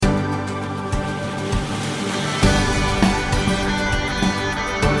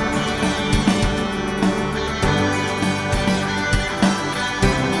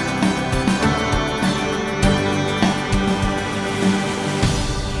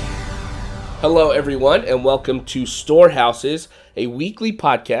Hello, everyone, and welcome to Storehouses, a weekly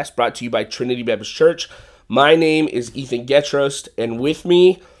podcast brought to you by Trinity Baptist Church. My name is Ethan Getrost, and with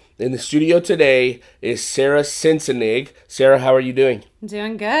me in the studio today is Sarah Sensenig. Sarah, how are you doing?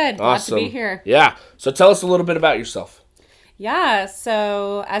 Doing good. Awesome. Glad to be here. Yeah. So tell us a little bit about yourself. Yeah,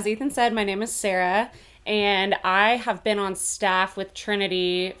 so as Ethan said, my name is Sarah, and I have been on staff with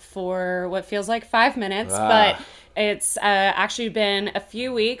Trinity for what feels like 5 minutes, but it's actually been a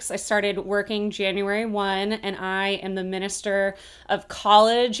few weeks. I started working January 1, and I am the Minister of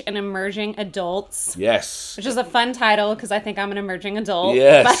College and Emerging Adults. Yes. Which is a fun title because I think I'm an emerging adult.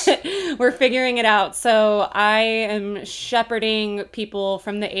 Yes. But we're figuring it out. So I am shepherding people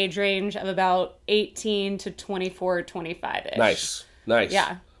from the age range of about 18 to 24, 25-ish. Nice.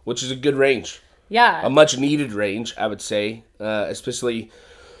 Yeah. Which is a good range. Yeah. A much needed range, I would say, especially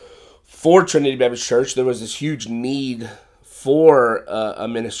for Trinity Baptist Church. There was this huge need for a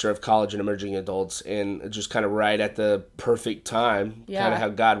minister of college and emerging adults, and just kind of right at the perfect time, kind of how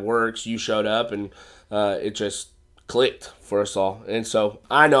God works. You showed up, and it just clicked for us all. And so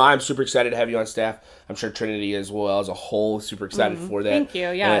I know I'm super excited to have you on staff. I'm sure Trinity as well as a whole super excited for that. Thank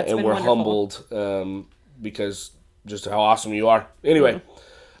you. Yeah, it's and been we're wonderful. humbled because just how awesome you are. Anyway.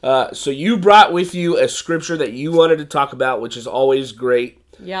 So you brought with you a scripture that you wanted to talk about, which is always great.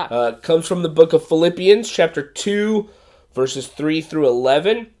 Yeah. Comes from the book of Philippians, chapter 2, verses 3 through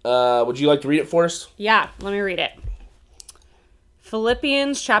 11. Would you like to read it for us? Yeah, let me read it.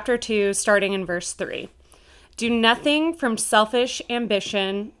 Philippians chapter 2, starting in verse 3. Do nothing from selfish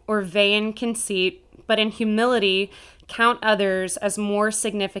ambition or vain conceit, but in humility count others as more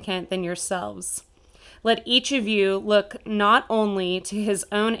significant than yourselves. Let each of you look not only to his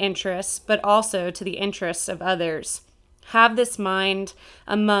own interests, but also to the interests of others. Have this mind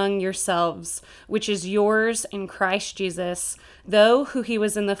among yourselves, which is yours in Christ Jesus, though who he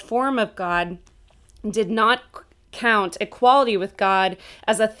was in the form of God, did not count equality with God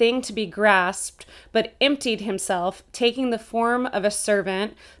as a thing to be grasped, but emptied himself, taking the form of a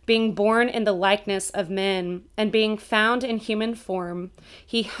servant, being born in the likeness of men, and being found in human form,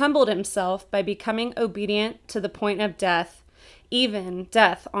 he humbled himself by becoming obedient to the point of death, even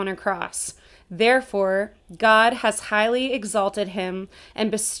death on a cross. Therefore, God has highly exalted him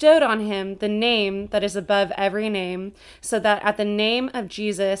and bestowed on him the name that is above every name, so that at the name of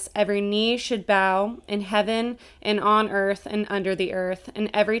Jesus every knee should bow in heaven and on earth and under the earth, and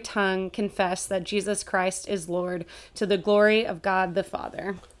every tongue confess that Jesus Christ is Lord, to the glory of God the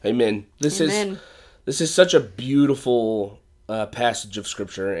Father. Amen. This is such a beautiful passage of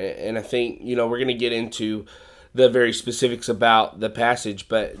Scripture, and I think, we're going to get into the very specifics about the passage,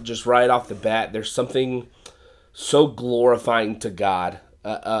 but just right off the bat, there's something so glorifying to God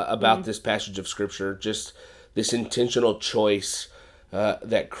about this passage of Scripture, just this intentional choice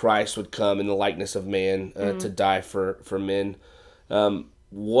that Christ would come in the likeness of man to die for men.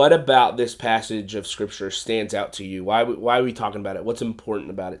 What about this passage of Scripture stands out to you? Why are we talking about it? What's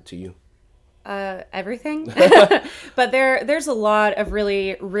important about it to you? Everything. But there's a lot of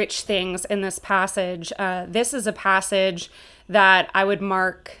really rich things in this passage. This is a passage that I would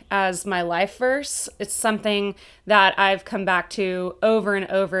mark as my life verse. It's something that I've come back to over and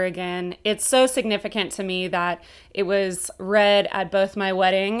over again. It's so significant to me that it was read at both my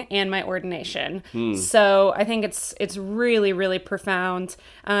wedding and my ordination. So I think it's really, really profound.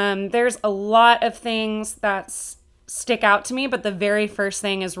 There's a lot of things that's stick out to me, but the very first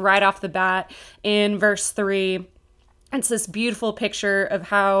thing is right off the bat in verse 3. It's this beautiful picture of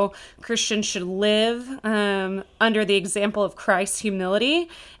how Christians should live under the example of Christ's humility,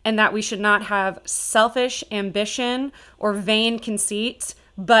 and that we should not have selfish ambition or vain conceit,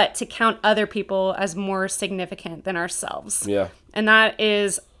 but to count other people as more significant than ourselves. Yeah. And that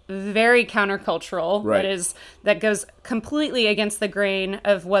is very countercultural. Right. That goes completely against the grain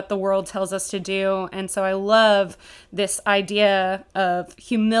of what the world tells us to do. And so I love this idea of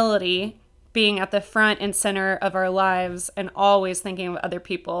humility being at the front and center of our lives and always thinking of other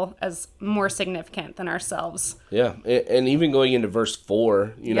people as more significant than ourselves. Yeah. And even going into verse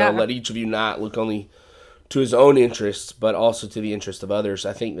 4, let each of you not look only to his own interests, but also to the interest of others.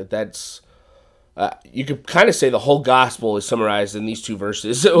 I think that's you could kind of say the whole gospel is summarized in these two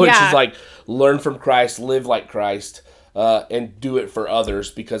verses, which is like learn from Christ, live like Christ, and do it for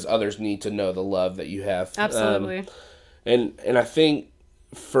others because others need to know the love that you have. Absolutely. And I think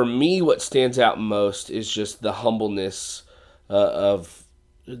for me, what stands out most is just the humbleness of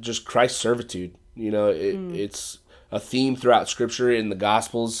just Christ's servitude. It's a theme throughout Scripture in the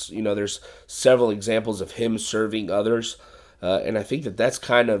Gospels. There's several examples of him serving others. And I think that's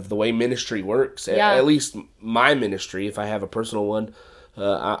kind of the way ministry works. At least my ministry, if I have a personal one,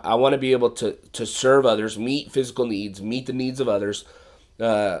 I want to be able to serve others, meet physical needs, meet the needs of others,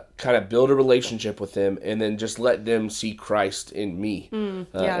 kind of build a relationship with them, and then just let them see Christ in me.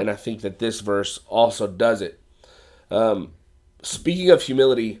 And I think that this verse also does it. Speaking of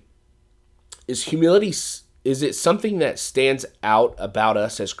humility, is it something that stands out about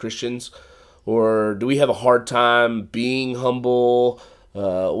us as Christians, or do we have a hard time being humble?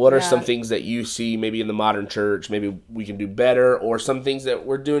 What are some things that you see maybe in the modern church, maybe we can do better, or some things that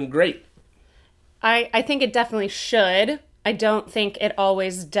we're doing great? I think it definitely should. I don't think it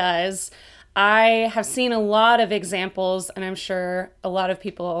always does. I have seen a lot of examples, and I'm sure a lot of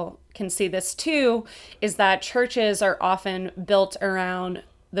people can see this too, is that churches are often built around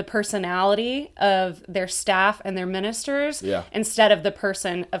the personality of their staff and their ministers instead of the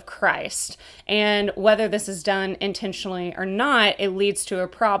person of Christ. And whether this is done intentionally or not, it leads to a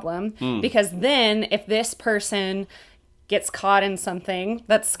problem because then if this person gets caught in something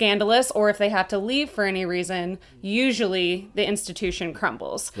that's scandalous, or if they have to leave for any reason, usually the institution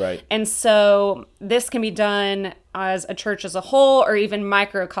crumbles. Right. And so this can be done as a church as a whole, or even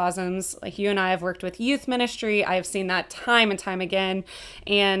microcosms. Like you and I have worked with youth ministry. I have seen that time and time again.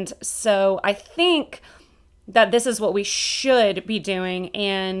 And so I think that this is what we should be doing.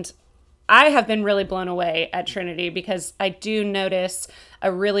 And I have been really blown away at Trinity because I do notice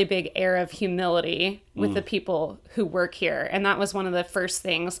a really big air of humility with the people who work here. And that was one of the first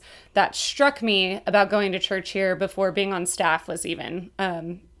things that struck me about going to church here before being on staff was even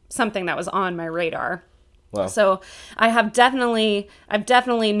something that was on my radar. Wow. So I've definitely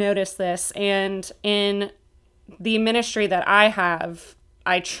noticed this. And in the ministry that I have,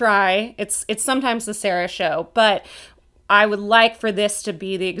 I try, it's sometimes the Sarah show, but I would like for this to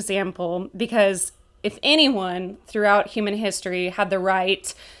be the example, because if anyone throughout human history had the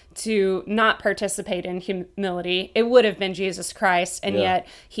right to not participate in humility, it would have been Jesus Christ. And yet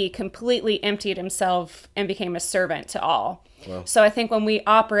he completely emptied himself and became a servant to all. Wow. So I think when we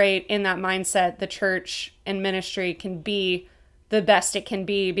operate in that mindset, the church and ministry can be the best it can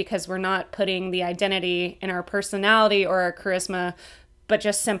be, because we're not putting the identity in our personality or our charisma, but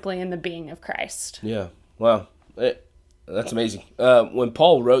just simply in the being of Christ. Yeah. Wow. That's amazing. When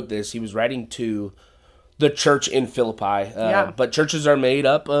Paul wrote this, he was writing to the church in Philippi. But churches are made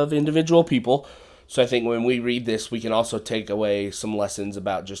up of individual people. So I think when we read this, we can also take away some lessons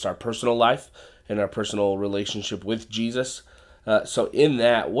about just our personal life and our personal relationship with Jesus. So in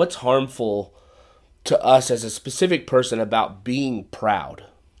that, what's harmful to us as a specific person about being proud?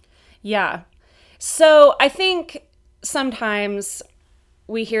 Yeah. So I think sometimes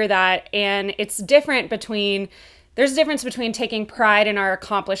we hear that, and it's different between... There's a difference between taking pride in our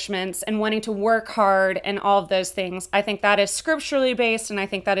accomplishments and wanting to work hard and all of those things. I think that is scripturally based, and I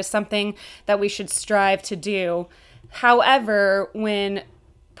think that is something that we should strive to do. However, when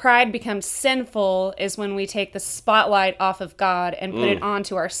pride becomes sinful is when we take the spotlight off of God and put it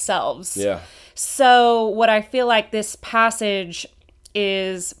onto ourselves. Yeah. So what I feel like this passage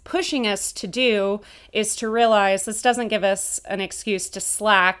is pushing us to do is to realize this doesn't give us an excuse to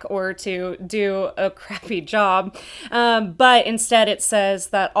slack or to do a crappy job, but instead it says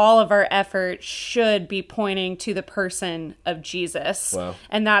that all of our effort should be pointing to the person of Jesus. Wow.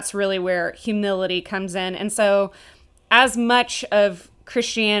 And that's really where humility comes in. And so as much of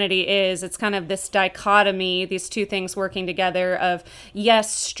Christianity is, it's kind of this dichotomy, these two things working together of,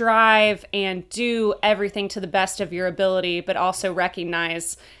 yes, strive and do everything to the best of your ability, but also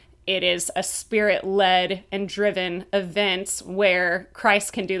recognize it is a spirit-led and driven event where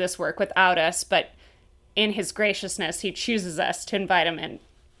Christ can do this work without us, but in his graciousness, he chooses us to invite him in,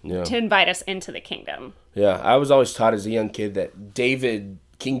 to invite us into the kingdom. Yeah, I was always taught as a young kid that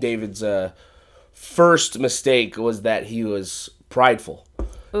King David's first mistake was that he was prideful.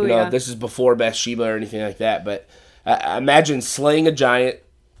 Ooh, This is before Bathsheba or anything like that, but imagine slaying a giant,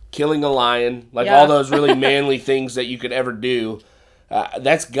 killing a lion, all those really manly things that you could ever do.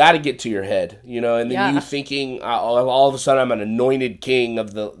 That's got to get to your head, and then you thinking, all of a sudden I'm an anointed king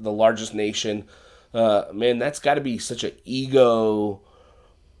of the largest nation. Man, that's got to be such an ego-driven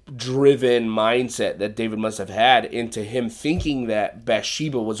mindset that David must have had into him thinking that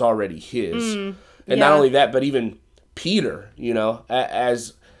Bathsheba was already his. And not only that, but even Peter,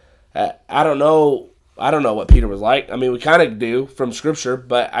 as I don't know what Peter was like. I mean, we kind of do from Scripture,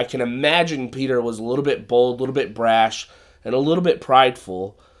 but I can imagine Peter was a little bit bold, a little bit brash, and a little bit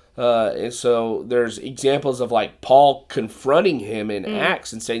prideful. And so there's examples of Paul confronting him in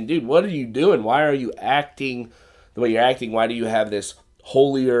Acts and saying, dude, what are you doing? Why are you acting the way you're acting? Why do you have this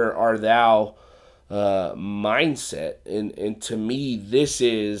holier are thou mindset? And to me, this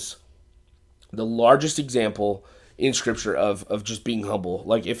is the largest example in Scripture of just being humble.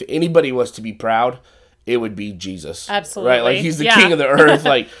 Like, if anybody was to be proud, it would be Jesus. Absolutely. Right? Like, he's the king of the earth,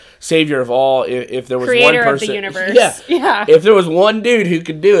 like, savior of all. If there was Creator one person... of the universe. Yeah. If there was one dude who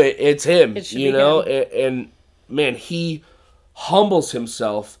could do it, it's him. It should be him. And, man, he humbles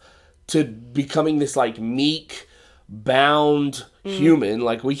himself to becoming this, like, meek, bound human.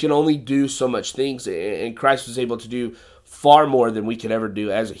 Like, we can only do so much things, and Christ was able to do far more than we could ever do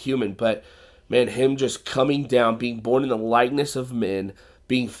as a human. But, man, him just coming down, being born in the likeness of men,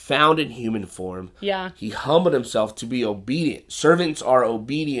 being found in human form. Yeah. He humbled himself to be obedient. Servants are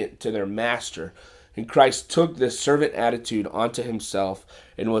obedient to their master. And Christ took this servant attitude onto himself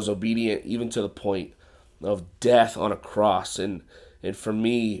and was obedient even to the point of death on a cross. And for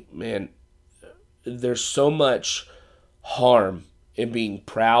me, man, there's so much harm in being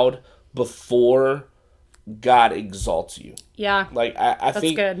proud before God exalts you. Yeah. Like, I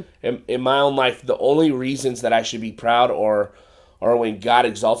think good. In my own life, the only reasons that I should be proud are when God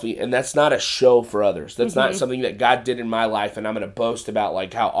exalts me, and that's not a show for others. That's not something that God did in my life, and I'm going to boast about,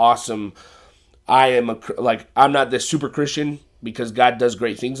 like, how awesome I am. I'm not this super Christian because God does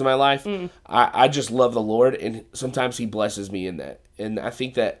great things in my life. I just love the Lord, and sometimes he blesses me in that. And I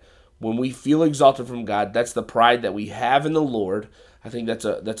think that when we feel exalted from God, that's the pride that we have in the Lord. I think that's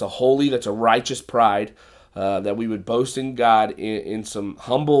a holy, that's a righteous pride. That we would boast in God in some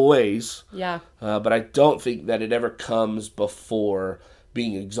humble ways. Yeah. But I don't think that it ever comes before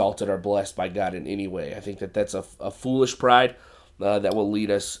being exalted or blessed by God in any way. I think that that's a foolish pride that will lead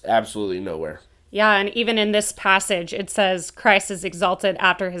us absolutely nowhere. Yeah, and even in this passage, it says Christ is exalted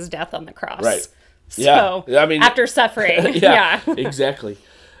after his death on the cross. Right. So, yeah. I mean, after suffering. yeah. Exactly.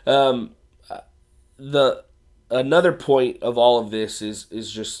 Another point of all of this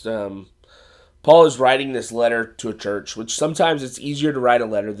is just... Paul is writing this letter to a church, which sometimes it's easier to write a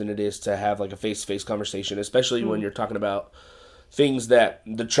letter than it is to have like a face-to-face conversation, especially when you're talking about things that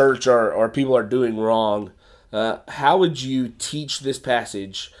the church or people are doing wrong. How would you teach this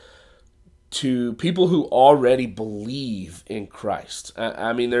passage to people who already believe in Christ?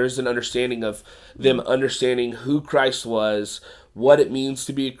 I mean, there's an understanding of them understanding who Christ was, what it means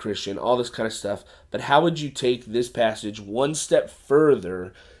to be a Christian, all this kind of stuff. But how would you take this passage one step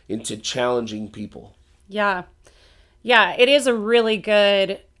further into challenging people? Yeah, it is a really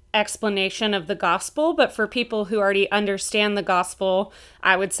good explanation of the gospel, but for people who already understand the gospel,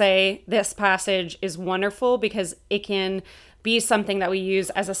 I would say this passage is wonderful because it can be something that we use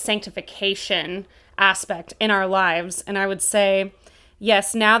as a sanctification aspect in our lives. And I would say,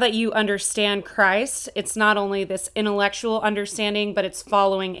 yes, now that you understand Christ, it's not only this intellectual understanding, but it's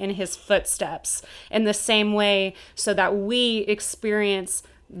following in his footsteps in the same way so that we experience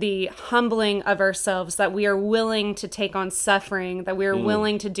the humbling of ourselves, that we are willing to take on suffering, that we are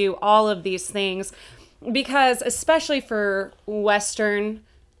willing to do all of these things. Because especially for Western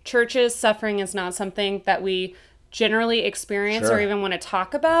churches, suffering is not something that we generally experience or even want to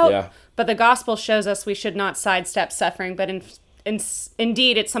talk about. Yeah. But the gospel shows us we should not sidestep suffering, but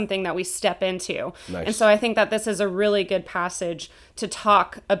indeed it's something that we step into. Nice. And so I think that this is a really good passage to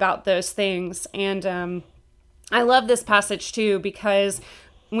talk about those things. And I love this passage too because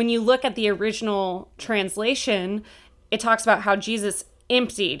when you look at the original translation, it talks about how Jesus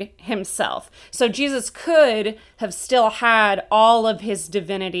emptied himself. So Jesus could have still had all of his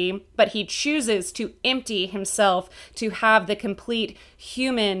divinity, but he chooses to empty himself to have the complete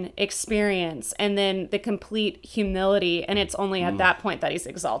human experience and then the complete humility. And it's only at that point that he's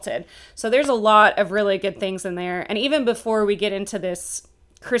exalted. So there's a lot of really good things in there. And even before we get into this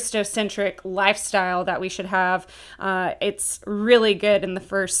Christocentric lifestyle that we should have, it's really good in the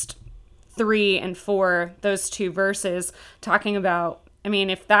first 3 and 4, those 2 verses, talking about, I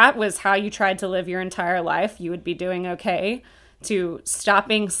mean, if that was how you tried to live your entire life, you would be doing okay. To stop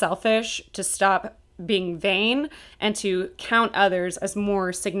being selfish, to stop being vain, and to count others as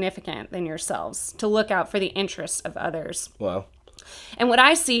more significant than yourselves, to look out for the interests of others. Wow. And what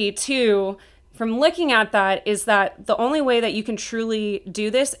I see too from looking at that is that the only way that you can truly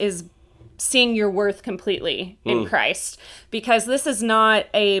do this is seeing your worth completely in Christ. Because this is not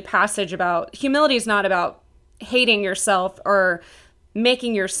a passage about, humility is not about hating yourself or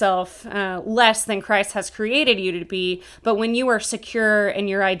making yourself less than Christ has created you to be. But when you are secure in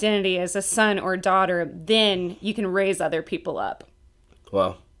your identity as a son or daughter, then you can raise other people up.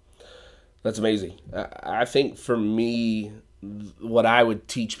 Wow. That's amazing. I think for me, what I would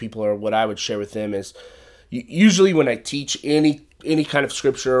teach people or what I would share with them is usually when I teach any kind of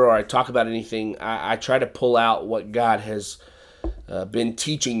scripture or I talk about anything, I try to pull out what God has been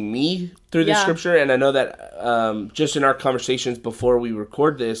teaching me through the scripture. And I know that just in our conversations before we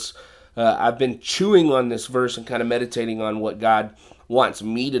record this, I've been chewing on this verse and kind of meditating on what God wants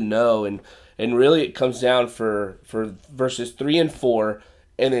me to know, and really it comes down for verses 3 and 4,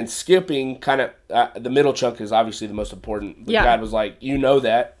 and then skipping kind of the middle chunk is obviously the most important. But God was like, you know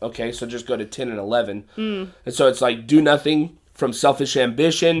that, okay, so just go to 10 and 11. And so it's like, do nothing from selfish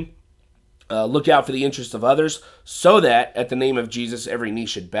ambition. Look out for the interests of others, so that at the name of Jesus every knee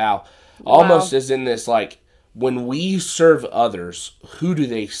should bow. Wow. Almost as in this, like, when we serve others, who do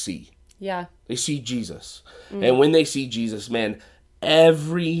they see? Yeah. They see Jesus. And when they see Jesus, man,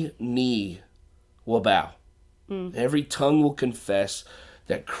 every knee will bow. Every tongue will confess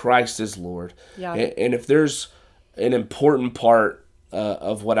that Christ is Lord. Yeah. And if there's an important part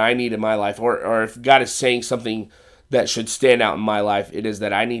of what I need in my life, or if God is saying something that should stand out in my life, it is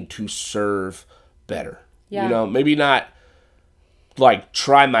that I need to serve better. Yeah. You know, maybe not like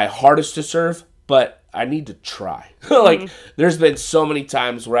try my hardest to serve, but I need to try. Like, there's been so many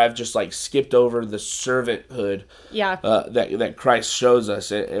times where I've just like skipped over the servanthood that Christ shows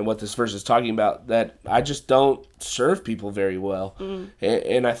us, and what this verse is talking about, that I just don't serve people very well.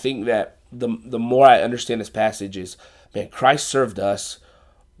 And I think that the more I understand this passage is, man, Christ served us,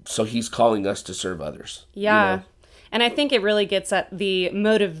 so he's calling us to serve others. Yeah. You know? And I think it really gets at the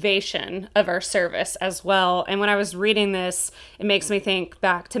motivation of our service as well. And when I was reading this, it makes me think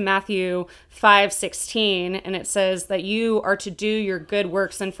back to Matthew 5:16, and it says that you are to do your good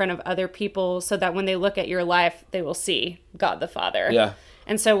works in front of other people so that when they look at your life, they will see God the Father. Yeah.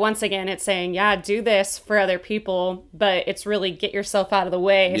 And so once again, it's saying, do this for other people, but it's really get yourself out of the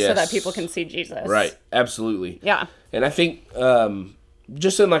way so that people can see Jesus. Right. Absolutely. Yeah. And I think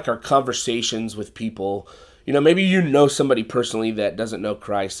just in like our conversations with people, you know, maybe you know somebody personally that doesn't know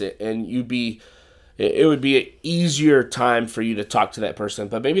Christ, and it would be an easier time for you to talk to that person.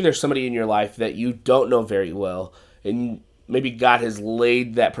 But maybe there's somebody in your life that you don't know very well, and maybe God has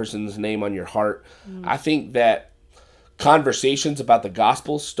laid that person's name on your heart. I think that conversations about the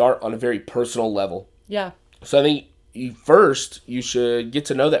gospel start on a very personal level. Yeah. So I think first you should get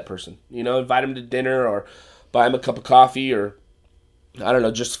to know that person. You know, invite them to dinner or buy them a cup of coffee, or I don't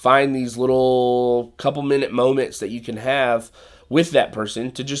know, just find these little couple minute moments that you can have with that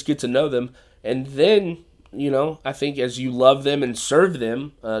person to just get to know them. And then, you know, I think as you love them and serve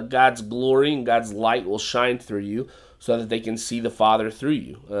them, God's glory and God's light will shine through you so that they can see the Father through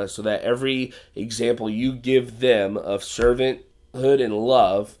you. So that every example you give them of servanthood and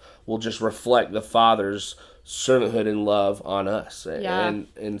love will just reflect the Father's servanthood and love on us. Yeah.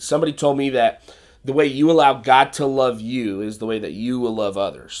 And somebody told me that the way you allow God to love you is the way that you will love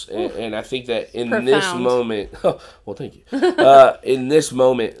others. And I think that in this moment, well, thank you. In this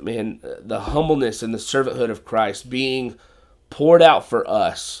moment, man, the humbleness and the servanthood of Christ being poured out for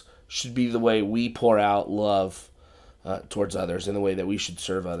us should be the way we pour out love towards others, and the way that we should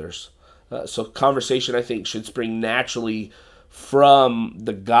serve others. So conversation, I think, should spring naturally from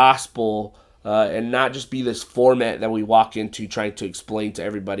the gospel, and not just be this format that we walk into trying to explain to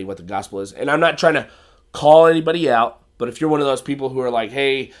everybody what the gospel is. And I'm not trying to call anybody out, but if you're one of those people who are like,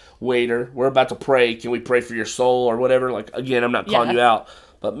 hey, waiter, we're about to pray, can we pray for your soul or whatever? Like, again, I'm not calling you out,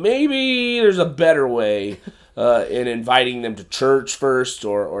 but maybe there's a better way in inviting them to church first,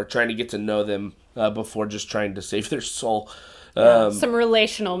 or trying to get to know them before just trying to save their soul. Some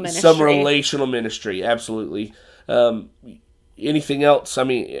relational ministry. Absolutely. Anything else? I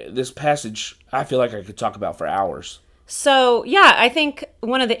mean, this passage, I feel like I could talk about for hours. So, yeah, I think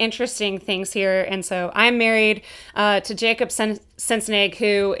one of the interesting things here, and so I'm married to Jacob Senseneg,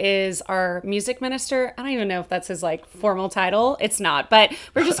 who is our music minister. I don't even know if that's his, like, formal title. It's not, but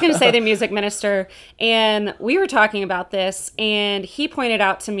we're just going to say the music minister. And we were talking about this, and he pointed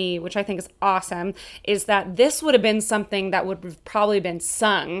out to me, which I think is awesome, is that this would have been something that would have probably been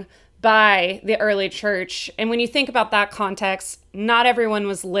sung by the early church. And when you think about that context, not everyone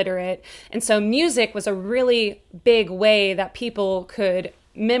was literate. And so music was a really big way that people could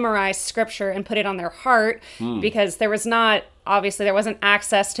memorize scripture and put it on their heart, because there wasn't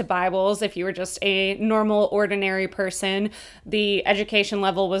access to Bibles. If you were just a normal, ordinary person, the education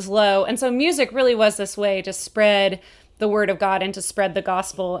level was low. And so music really was this way to spread the word of God and to spread the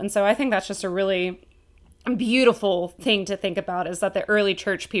gospel. And so I think that's just a really beautiful thing to think about, is that the early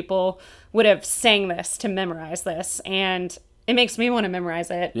church people would have sang this to memorize this, and it makes me want to memorize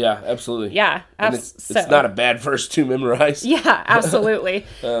it. Yeah, absolutely. Yeah, it's not a bad verse to memorize. Yeah, absolutely.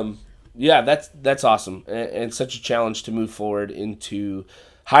 Yeah, that's awesome, and such a challenge to move forward into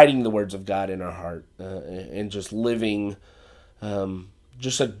hiding the words of God in our heart, and just living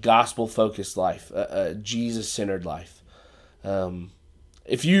just a gospel-focused life, a Jesus-centered life.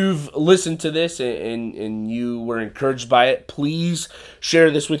 if you've listened to this and you were encouraged by it, please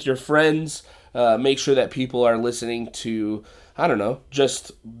share this with your friends. Make sure that people are listening to, I don't know,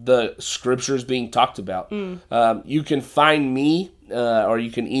 just the scriptures being talked about. You can find me or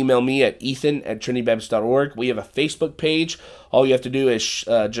you can email me at ethan@trinitybaptist.org. We have a Facebook page. All you have to do is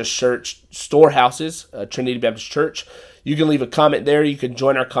just search Storehouses, Trinity Baptist Church. You can leave a comment there. You can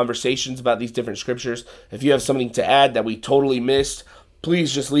join our conversations about these different scriptures. If you have something to add that we totally missed,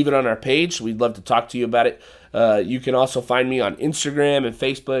 please just leave it on our page. We'd love to talk to you about it. You can also find me on Instagram and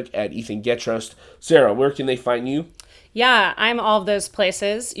Facebook at Ethan Getrost. Sarah, where can they find you? Yeah, I'm all of those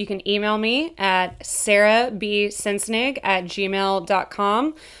places. You can email me at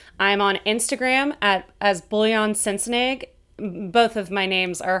sarahbsensenig@gmail.com. I'm on Instagram as Bullion Sensenig. Both of my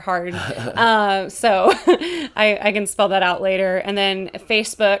names are hard, so I can spell that out later. And then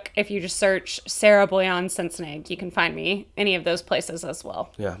Facebook, if you just search Sarah Bullion Sensenig, you can find me any of those places as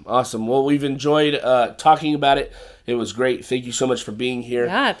well. Yeah, awesome. Well, we've enjoyed talking about it. It was great. Thank you so much for being here.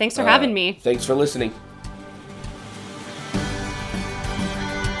 Yeah, thanks for having me. Thanks for listening.